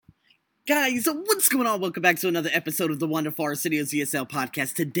Guys, what's going on? Welcome back to another episode of the Wonderful Arsenio's ESL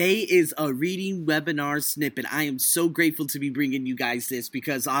podcast. Today is a reading webinar snippet. I am so grateful to be bringing you guys this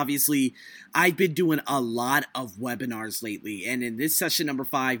because obviously I've been doing a lot of webinars lately. And in this session number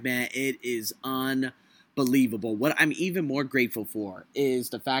 5, man, it is unbelievable. What I'm even more grateful for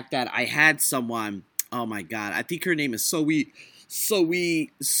is the fact that I had someone, oh my God, I think her name is Sowika.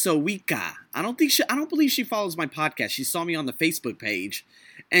 I don't believe she follows my podcast. She saw me on the Facebook page.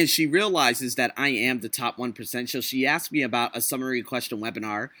 And she realizes that I am the top 1%. So she asked me about a summary question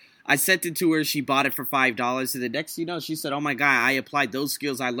webinar. I sent it to her. She bought it for $5. And the next thing you know, she said, oh my God, I applied those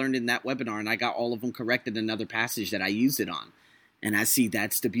skills I learned in that webinar. And I got all of them corrected in another passage that I used it on. And I see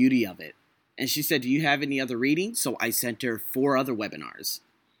that's the beauty of it. And she said, do you have any other readings? So I sent her 4 other webinars.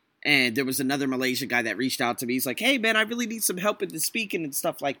 And there was another Malaysian guy that reached out to me. He's like, hey, man, I really need some help with the speaking and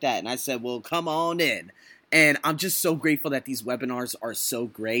stuff like that. And I said, well, come on in. And I'm just so grateful that these webinars are so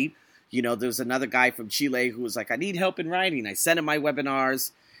great. You know, there's another guy from Chile who was like, I need help in writing. I sent him my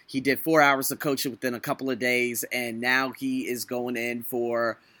webinars. He did 4 hours of coaching within a couple of days. And now he is going in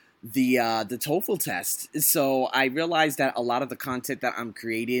for the TOEFL test. So I realized that a lot of the content that I'm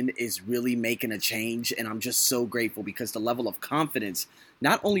creating is really making a change. And I'm just so grateful because the level of confidence,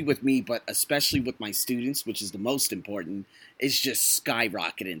 not only with me, but especially with my students, which is the most important, is just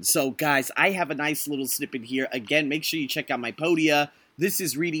skyrocketing. So guys, I have a nice little snippet here. Again, make sure you check out my Podia. This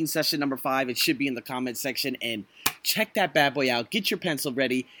is reading session number 5. It should be in the comment section. And check that bad boy out. Get your pencil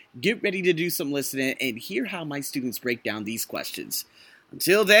ready. Get ready to do some listening and hear how my students break down these questions.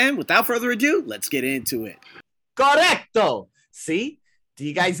 Until then, without further ado, let's get into it. Correcto. See? Do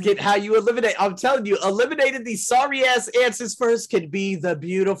you guys get how you eliminate? I'm telling you, eliminating these sorry-ass answers first can be the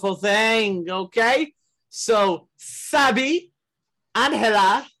beautiful thing, okay? So, Sabi,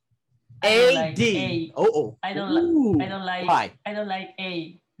 Angela, A-D. I don't like Why? I don't like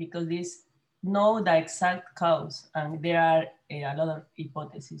A because this know the exact cause and there are a lot of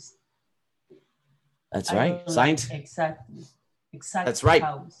hypotheses. That's I right. don't Science. like exact That's right.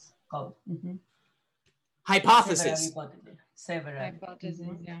 cause. Mm-hmm. Hypothesis. Several hypothesis,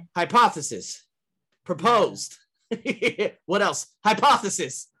 yeah. Hypothesis. Proposed. What else?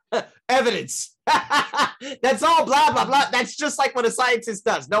 Hypothesis. Evidence. That's all blah, blah, blah. That's just like what a scientist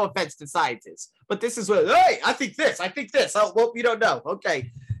does. No offense to scientists. But this is what, hey, I think this. Oh, well, you don't know.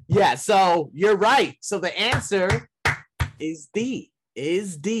 Okay. Yeah, so you're right. So the answer is D.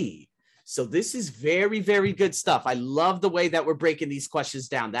 So this is very, very good stuff. I love the way that we're breaking these questions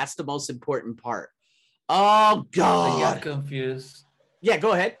down. That's the most important part. Oh, God. I got confused. Yeah,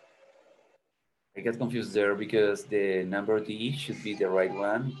 go ahead. I got confused there because the number D should be the right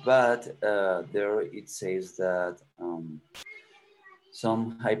one, but there it says that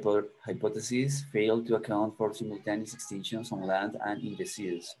some hypotheses fail to account for simultaneous extinctions on land and in the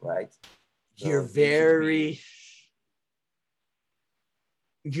seas, right? You're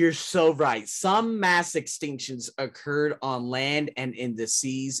so right. Some mass extinctions occurred on land and in the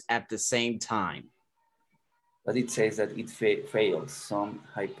seas at the same time. But it says that it fails. Some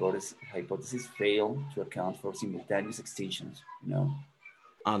hypotheses fail to account for simultaneous extinctions, you know?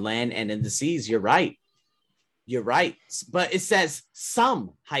 On land and in the seas, you're right. But it says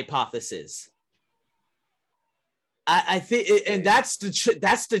some hypotheses. I think, and that's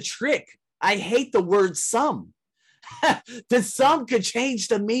the trick. I hate the word some. The some could change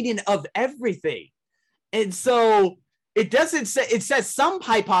the meaning of everything. And so it says some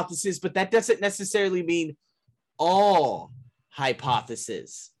hypotheses, but that doesn't necessarily mean all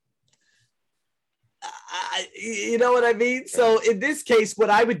hypotheses. You know what I mean? So in this case,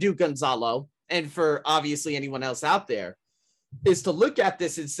 what I would do, Gonzalo, and for obviously anyone else out there, is to look at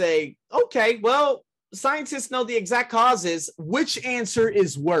this and say, okay, well, scientists know the exact causes. Which answer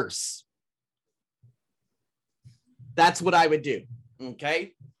is worse? That's what I would do.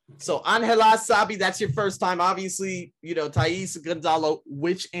 Okay. So Angela, Sabi, that's your first time. Obviously, you know, Thais, Gonzalo,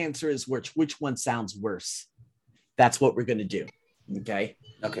 which answer is worse? Which one sounds worse? That's what we're going to do. Okay.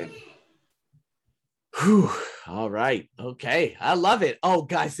 Okay. Whew. All right. Okay. I love it. Oh,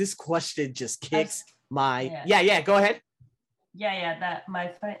 guys, this question just kicks my... Yeah. Go ahead. Yeah. That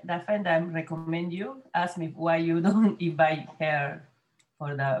the friend I recommend you asked me why you don't invite her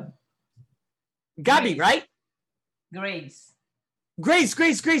for the... Gabi, right? Grace.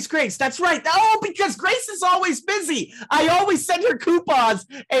 That's right. Oh, because Grace is always busy. I always send her coupons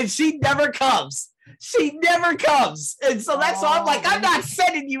and she never comes. And so that's why I'm like, I'm not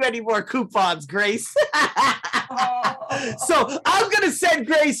sending you any more coupons, Grace. So I'm going to send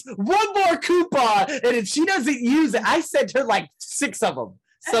Grace one more coupon. And if she doesn't use it, I sent her like 6 of them.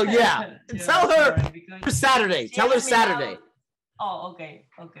 So yeah, tell her Saturday. Oh, okay,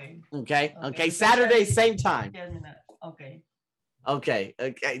 okay. Okay. Saturday, same time. Okay. Okay.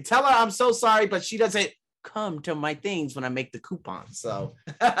 Tell her I'm so sorry, but she doesn't come to my things when I make the coupon. So,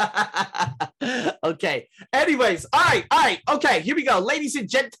 okay. Anyways, all right. Okay, here we go. Ladies and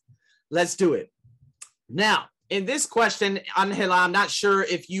gents, let's do it. Now, in this question, Angela, I'm not sure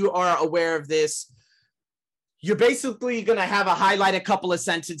if you are aware of this. You're basically going to have a highlight a couple of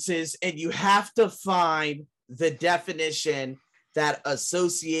sentences, and you have to find the definition that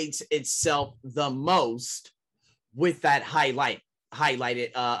associates itself the most with that highlighted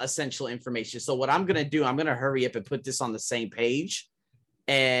essential information. So what I'm going to do, I'm going to hurry up and put this on the same page,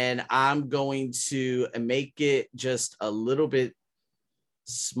 and I'm going to make it just a little bit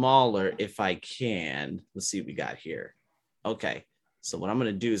smaller if I can. Let's see what we got here. Okay. So what I'm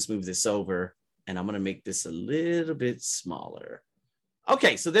going to do is move this over, and I'm going to make this a little bit smaller.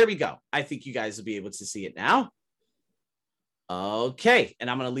 Okay. So there we go. I think you guys will be able to see it now. Okay. And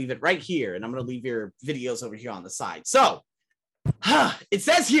I'm going to leave it right here, and I'm going to leave your videos over here on the side. So it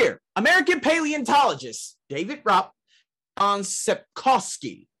says here, American paleontologist David Rupp and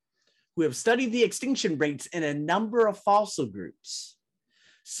Sepkoski, who have studied the extinction rates in a number of fossil groups,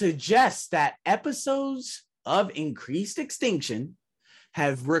 suggests that episodes of increased extinction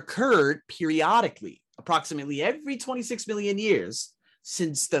have recurred periodically, approximately every 26 million years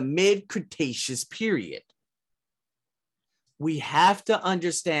since the mid-Cretaceous period. We have to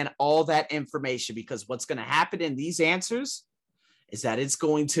understand all that information, because what's going to happen in these answers is that it's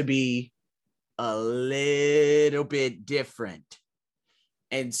going to be a little bit different.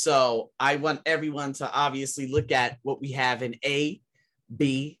 And so I want everyone to obviously look at what we have in A,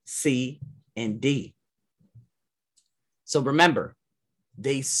 B, C, and D. So remember,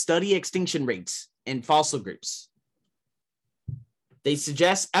 they study extinction rates in fossil groups. They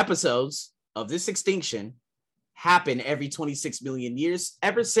suggest episodes of this extinction happen every 26 million years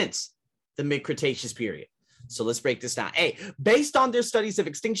ever since the mid-Cretaceous period. So let's break this down. A, based on their studies of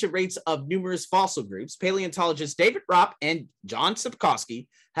extinction rates of numerous fossil groups, paleontologists David Rupp and John Sepkoski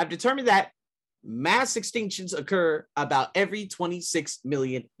have determined that mass extinctions occur about every 26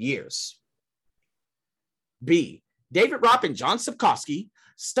 million years. B, David Rupp and John Sepkoski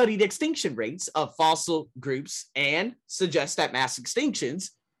studied extinction rates of fossil groups and suggest that mass extinctions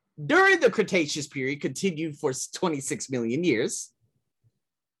during the Cretaceous period continued for 26 million years.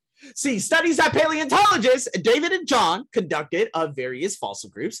 See, studies that paleontologists David and John conducted of various fossil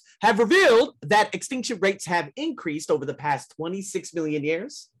groups have revealed that extinction rates have increased over the past 26 million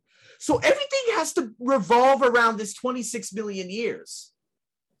years. So everything has to revolve around this 26 million years.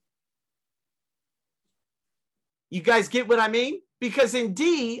 You guys get what I mean? Because in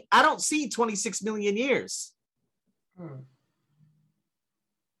D, I don't see 26 million years.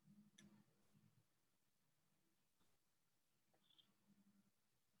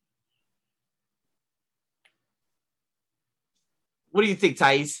 What do you think,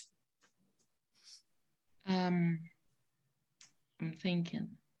 Thais? I'm thinking.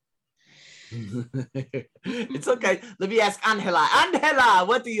 It's okay. Let me ask Angela. Angela,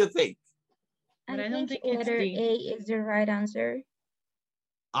 what do you think? But I don't think it's letter D. A is the right answer.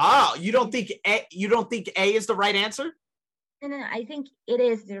 Oh, you don't think A is the right answer? No, I think it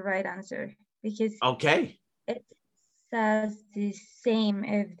is the right answer because Okay. it says the same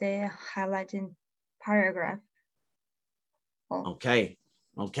as the highlighted paragraph. Oh. Okay.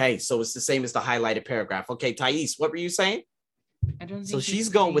 So it's the same as the highlighted paragraph. Okay, Thais, what were you saying? I don't think So she's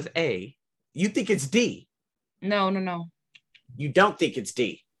it's going D. with A. You think it's D? No. You don't think it's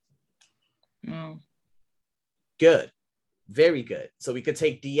D? No. Good. Very good. So we could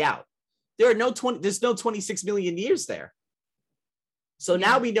take D out. There's no 26 million years there. So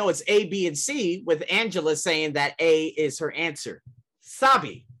now we know it's A, B, and C, with Angela saying that A is her answer.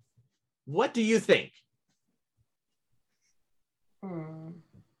 Sabi, what do you think?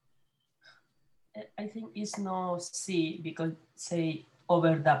 I think it's no C because say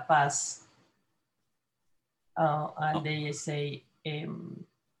over the past, and they say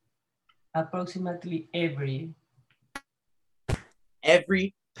approximately every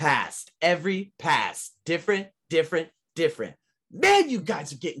past, different. Man, you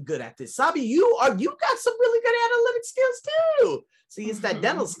guys are getting good at this. Sabi, you got some really good analytic skills too. See, it's that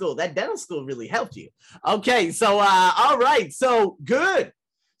dental school. That dental school really helped you. Okay, so all right, so good.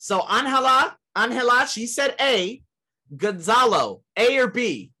 So Angela, she said A. Gonzalo, A or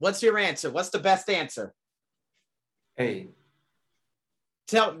B? What's your answer? What's the best answer? A.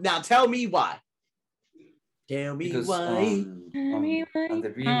 Tell me why. Tell me Because why. on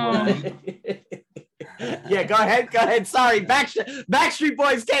the B one, Yeah, go ahead. Sorry, Backstreet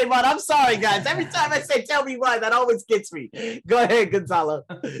Boys came on. I'm sorry, guys. Every time I say "tell me why," that always gets me. Go ahead, Gonzalo.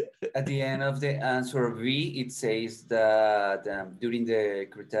 At the end of the answer B, it says that during the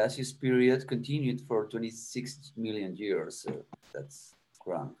Cretaceous period continued for 26 million years. So that's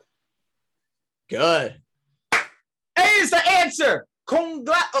wrong. Good. A is the answer.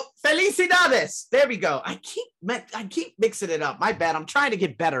 Felicidades. There we go. I keep mixing it up. My bad. I'm trying to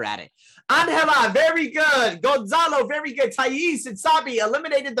get better at it. Angela, very good. Gonzalo, very good. Thais and Sabi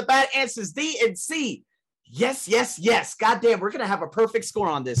eliminated the bad answers D and C. Yes. Goddamn, we're going to have a perfect score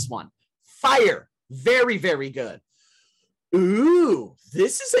on this one. Fire. Very, very good. Ooh,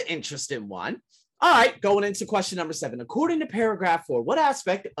 this is an interesting one. All right, going into question number 7. According to paragraph 4, what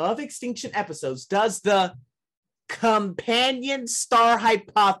aspect of extinction episodes does the companion star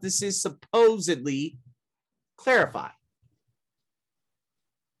hypothesis supposedly clarify?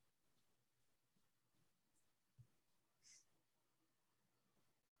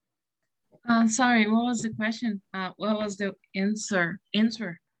 Sorry, what was the question? What was the answer?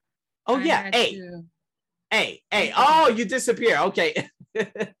 Oh, yeah, A. Oh, you disappear. Okay.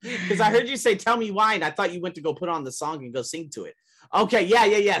 Because I heard you say, "tell me why," and I thought you went to go put on the song and go sing to it. Okay,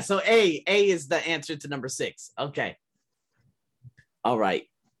 yeah. So A is the answer to number 6. Okay. All right.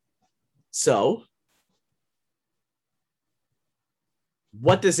 So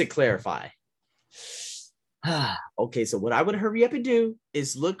what does it clarify? Okay, so what I would hurry up and do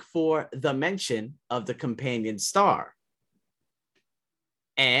is look for the mention of the companion star.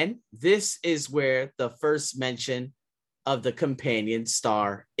 And this is where the first mention of the companion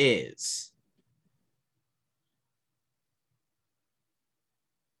star is.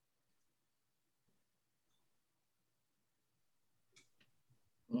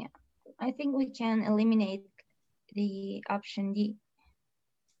 Yeah, I think we can eliminate the option D.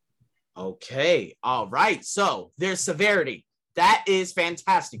 Okay, all right. So there's severity. That is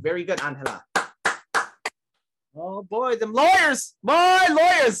fantastic. Very good, Angela. Oh boy, them lawyers. Boy,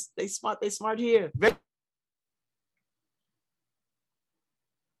 lawyers. They smart here.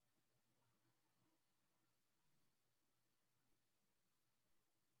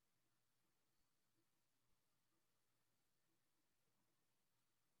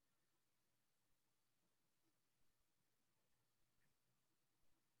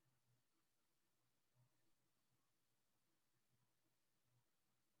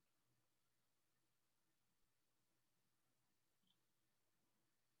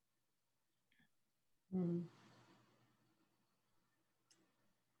 Mm.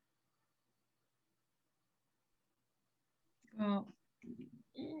 Well,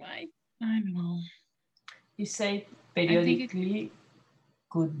 I don't know. You say periodically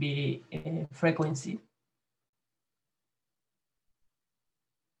could be a frequency.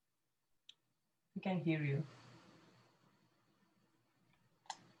 We can hear you.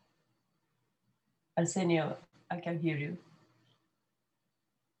 Arsenio, I can hear you.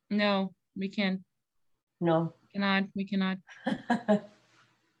 No, we can't. No. We cannot.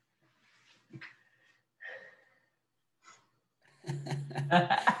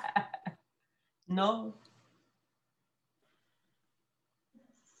 No.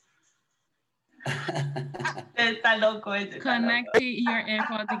 Está loco este. Connect your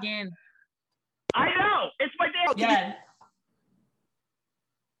AirPods again. I know. It's my damn. Yeah.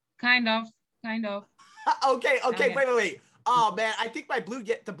 Kind of. Okay. Okay. Wait. Oh man, I think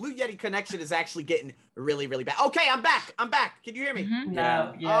the Blue Yeti connection is actually getting really, really bad. Okay, I'm back. Can you hear me? Mm-hmm.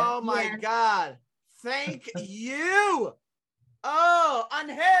 No. Yeah. Oh my Yes. God. Thank you. Oh,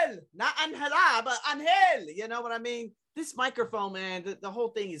 Angel. Not Angela, but Angel. You know what I mean? This microphone, man, the whole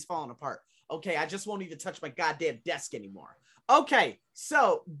thing is falling apart. Okay, I just won't even touch my goddamn desk anymore. Okay,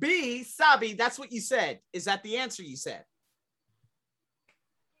 so B, Sabi, that's what you said. Is that the answer you said?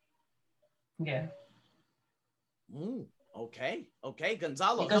 Yeah. Okay,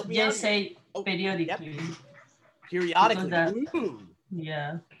 Gonzalo, Because help me they out. say Oh, periodically. Periodically. Because Ooh.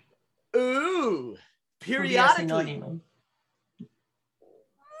 Yeah. Ooh. Could be a Periodically. synonym.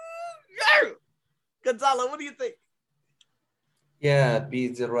 Gonzalo, what do you think? Yeah, B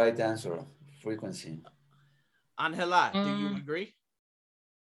is the right answer. Frequency. Angela, do you agree?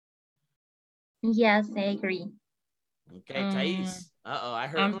 Yes, I agree. Okay, Thais. I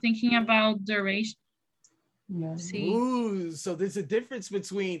heard. I'm thinking about duration. Yeah. See. Ooh, so there's a difference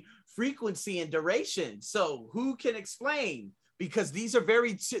between frequency and duration. So who can explain? Because these are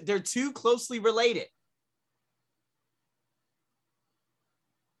they're too closely related.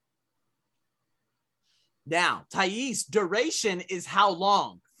 Now, Thais, duration is how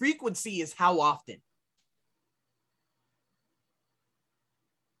long. Frequency is how often.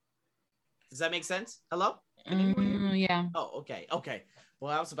 Does that make sense? Hello? Can anyone hear me? Yeah. Oh, okay. Okay.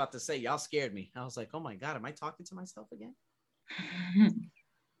 Well, I was about to say, y'all scared me. I was like, oh my God, am I talking to myself again?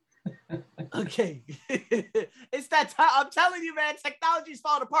 Okay. It's that time. I'm telling you, man, technology's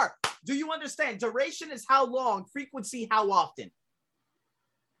falling apart. Do you understand? Duration is how long, frequency, how often.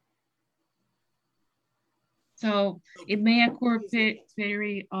 So it may occur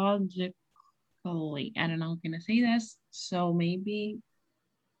periodically. I don't know how can I say this. So maybe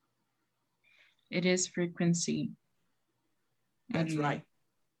it is frequency. That's right.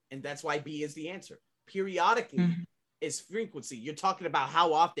 And that's why B is the answer. Periodically is frequency. You're talking about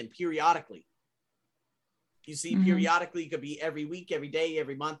how often, periodically. You see, periodically could be every week, every day,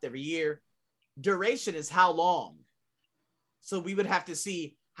 every month, every year. Duration is how long. So we would have to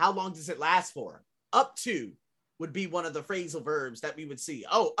see how long does it last for. Up to would be one of the phrasal verbs that we would see.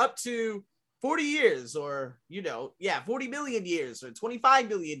 Oh, up to 40 years or, 40 million years or 25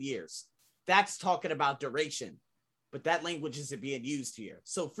 million years. That's talking about duration. But that language isn't being used here.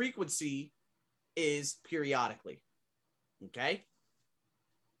 So frequency is periodically. Okay?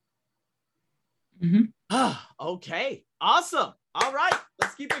 Okay. Awesome. All right.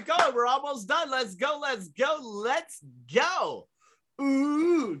 Let's keep it going. We're almost done. Let's go. Let's go. Let's go.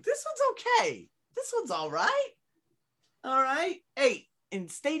 Ooh, this one's okay. This one's all right. All right. 8. In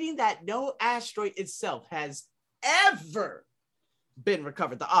stating that no asteroid itself has ever been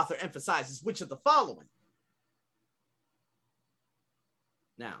recovered, the author emphasizes which of the following?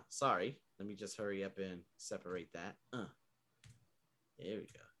 Now, sorry. Let me just hurry up and separate that. There we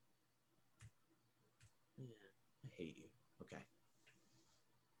go. Yeah, I hate you. Okay.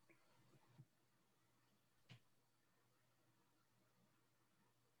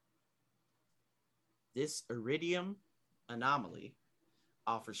 This iridium anomaly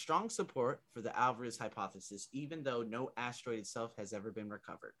offers strong support for the Alvarez hypothesis, even though no asteroid itself has ever been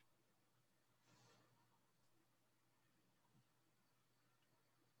recovered.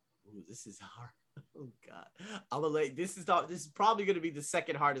 Ooh, this is hard. Oh God. This is probably going to be the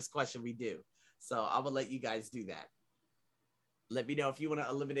second hardest question we do. So I'm gonna let you guys do that. Let me know if you want to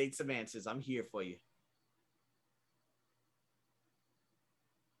eliminate some answers. I'm here for you.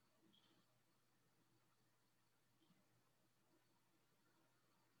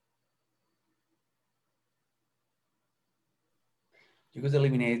 You could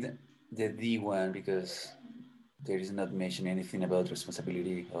eliminate the D one because there is not mentioned anything about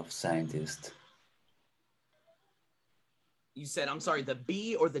responsibility of scientists. You said, I'm sorry, the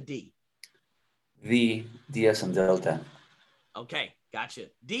B or the D? D as in Delta. Okay, gotcha.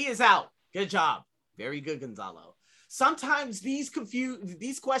 D is out. Good job. Very good, Gonzalo. Sometimes these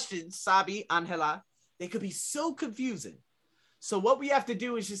questions, Sabi, Angela, they could be so confusing. So what we have to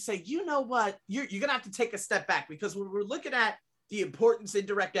do is just say, you know what? You're going to have to take a step back because when we're looking at the importance of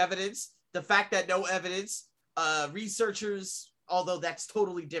indirect evidence, the fact that no evidence, researchers, although that's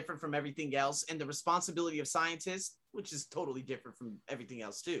totally different from everything else, and the responsibility of scientists, which is totally different from everything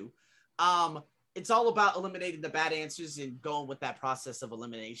else too. It's all about eliminating the bad answers and going with that process of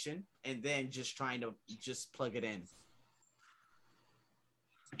elimination and then just trying to just plug it in.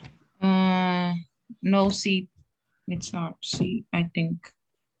 No C. It's not C, I think.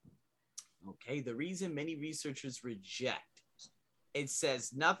 Okay, the reason many researchers reject, it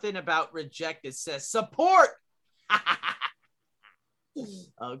says nothing about reject, it says support.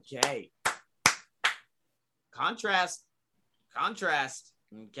 Okay. Contrast.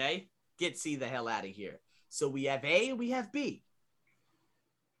 Okay. Get C the hell out of here. So we have A and we have B.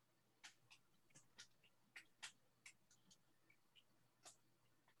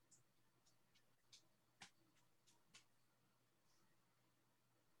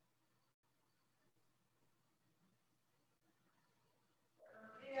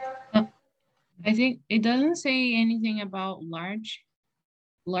 I think it doesn't say anything about large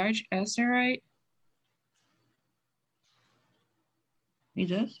asteroid. It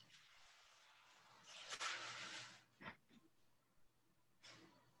does?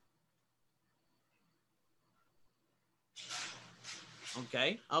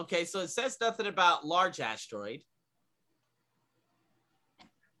 Okay, so it says nothing about large asteroid.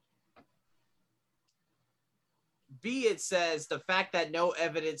 B, it says the fact that no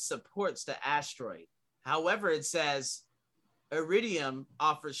evidence supports the asteroid. However, it says iridium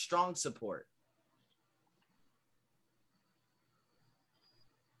offers strong support.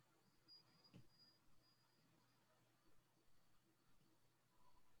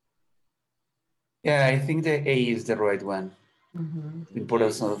 Yeah, I think the A is the right one. Mm-hmm. The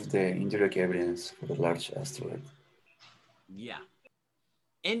importance of the indirect evidence for the large asteroid. Yeah.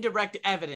 Indirect evidence